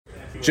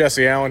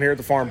Jesse Allen here at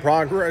the Farm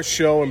Progress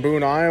Show in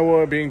Boone,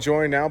 Iowa, being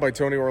joined now by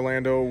Tony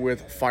Orlando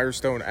with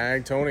Firestone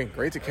Ag. Tony,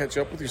 great to catch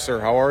up with you, sir.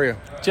 How are you?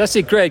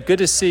 Jesse, great. Good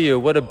to see you.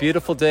 What a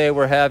beautiful day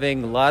we're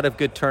having. A lot of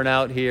good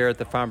turnout here at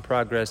the Farm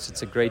Progress.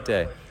 It's a great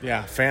day.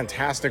 Yeah,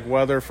 fantastic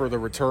weather for the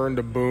return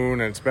to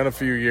Boone, and it's been a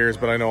few years,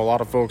 but I know a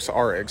lot of folks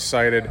are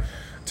excited.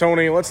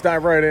 Tony, let's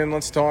dive right in.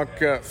 Let's talk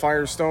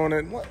Firestone,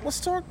 and let's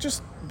talk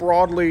just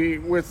broadly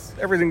with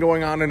everything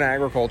going on in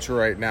agriculture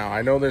right now.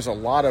 I know there's a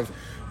lot of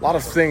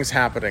things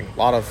happening, a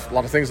lot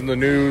of things in the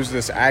news,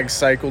 this ag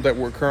cycle that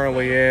we're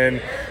currently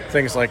in,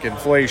 things like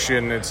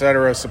inflation, et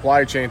cetera,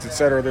 supply chains, et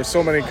cetera. There's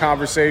so many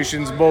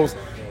conversations, both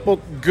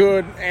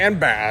good and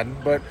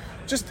bad, but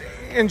just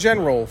in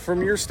general,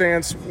 from your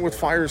stance with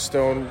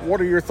Firestone, what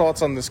are your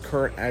thoughts on this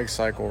current ag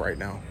cycle right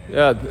now?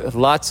 Yeah,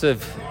 lots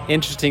of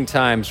interesting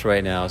times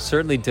right now.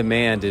 Certainly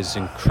demand is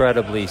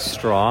incredibly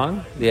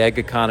strong. The ag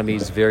economy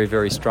is very,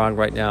 very strong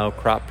right now.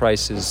 Crop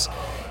prices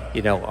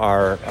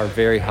are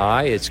very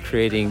high. It's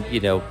creating,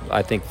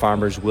 I think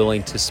farmers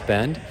willing to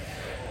spend.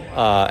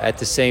 At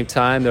the same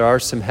time, there are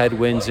some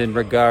headwinds in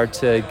regard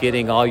to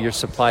getting all your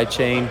supply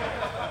chain,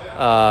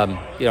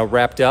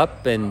 wrapped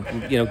up and,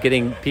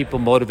 getting people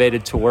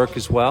motivated to work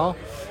as well.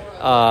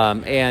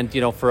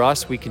 For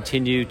us, we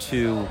continue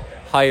to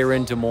hire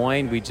in Des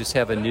Moines. We just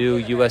have a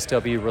new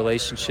USW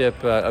relationship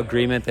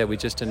agreement that we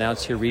just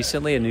announced here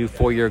recently, a new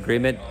 4-year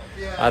agreement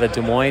out of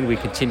Des Moines. We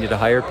continue to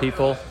hire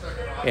people.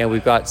 And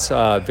we've got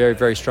very,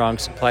 very strong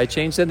supply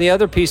chains. And the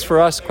other piece for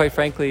us, quite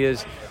frankly,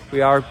 is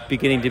we are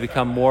beginning to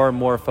become more and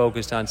more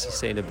focused on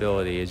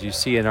sustainability. As you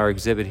see in our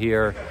exhibit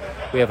here,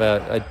 we have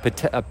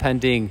a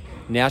pending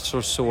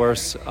natural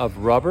source of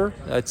rubber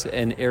that's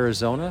in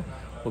Arizona.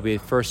 Will be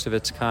the first of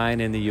its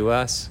kind in the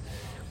U.S.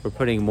 We're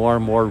putting more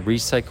and more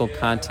recycled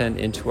content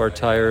into our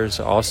tires,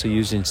 also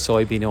using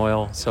soybean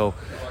oil. So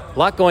a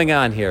lot going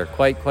on here.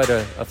 Quite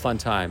a fun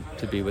time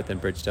to be within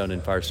Bridgestone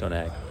and Firestone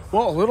Ag.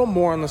 Well, a little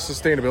more on the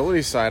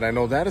sustainability side. I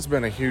know that has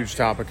been a huge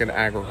topic in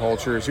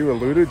agriculture, as you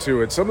alluded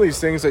to it. Some of these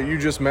things that you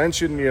just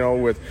mentioned,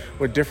 with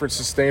different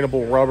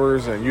sustainable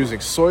rubbers and using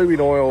soybean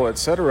oil, et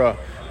cetera.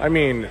 I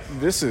mean,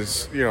 this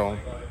is,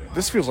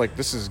 this feels like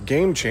this is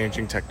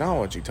game-changing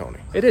technology, Tony.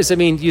 It is. I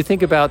mean, you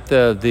think about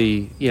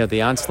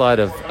the onslaught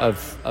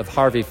of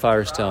Harvey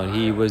Firestone.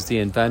 He was the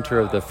inventor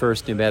of the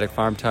first pneumatic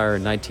farm tire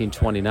in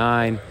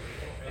 1929,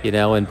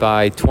 and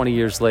by 20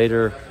 years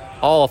later,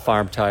 all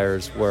farm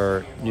tires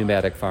were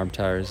pneumatic farm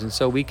tires. And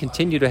so we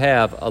continue to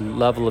have a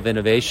level of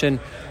innovation.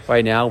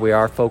 Right now, we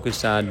are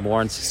focused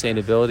more on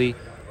sustainability.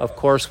 Of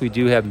course, we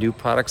do have new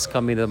products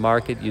coming to the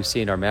market. You've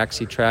seen our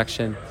Maxi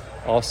Traction,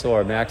 also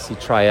our Maxi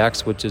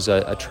Tri-X, which is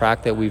a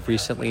track that we've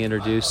recently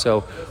introduced.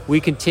 So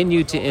we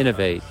continue to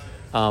innovate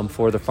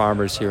for the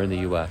farmers here in the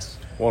U.S.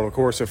 Well, of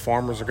course, if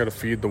farmers are going to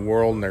feed the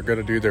world and they're going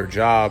to do their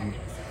job,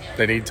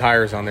 they need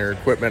tires on their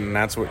equipment, and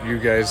that's what you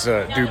guys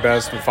do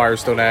best with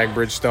Firestone Ag.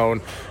 Bridgestone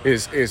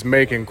is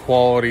making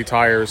quality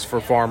tires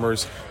for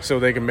farmers so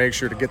they can make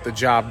sure to get the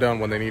job done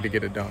when they need to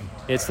get it done.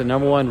 It's the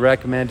number one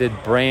recommended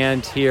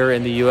brand here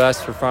in the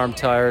U.S. for farm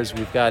tires.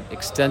 We've got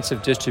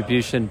extensive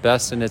distribution,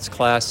 best in its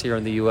class here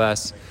in the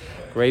U.S.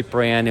 Great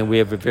brand, and we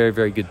have very,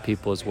 very good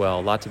people as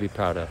well. A lot to be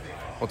proud of.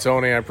 Well,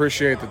 Tony, I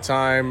appreciate the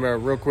time.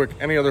 Real quick,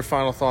 any other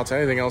final thoughts?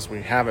 Anything else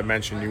we haven't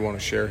mentioned you want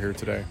to share here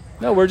today?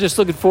 No, we're just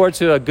looking forward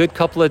to a good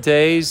couple of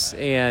days.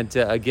 And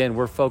again,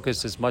 we're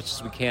focused as much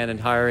as we can in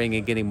hiring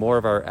and getting more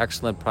of our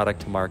excellent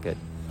product to market.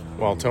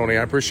 Well, Tony,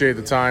 I appreciate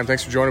the time.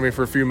 Thanks for joining me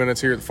for a few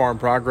minutes here at the Farm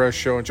Progress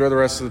Show. Enjoy the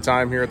rest of the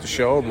time here at the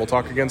show, and we'll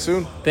talk again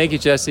soon. Thank you,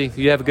 Jesse.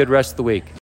 You have a good rest of the week.